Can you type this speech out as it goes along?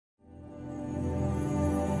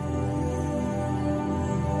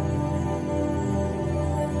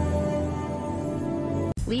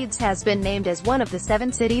Leeds has been named as one of the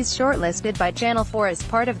 7 cities shortlisted by Channel 4 as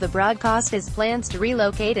part of the broadcaster's plans to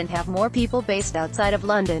relocate and have more people based outside of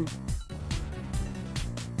London.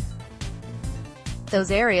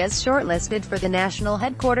 Those areas shortlisted for the national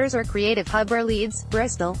headquarters or creative hub are Leeds,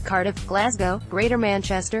 Bristol, Cardiff, Glasgow, Greater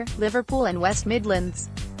Manchester, Liverpool and West Midlands.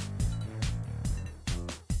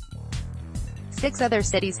 6 other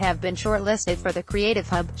cities have been shortlisted for the creative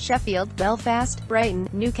hub: Sheffield, Belfast, Brighton,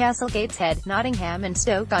 Newcastle-Gateshead, Nottingham and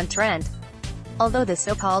Stoke-on-Trent. Although the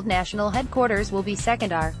so-called national headquarters will be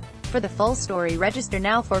secondary. For the full story, register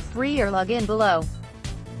now for free or log in below.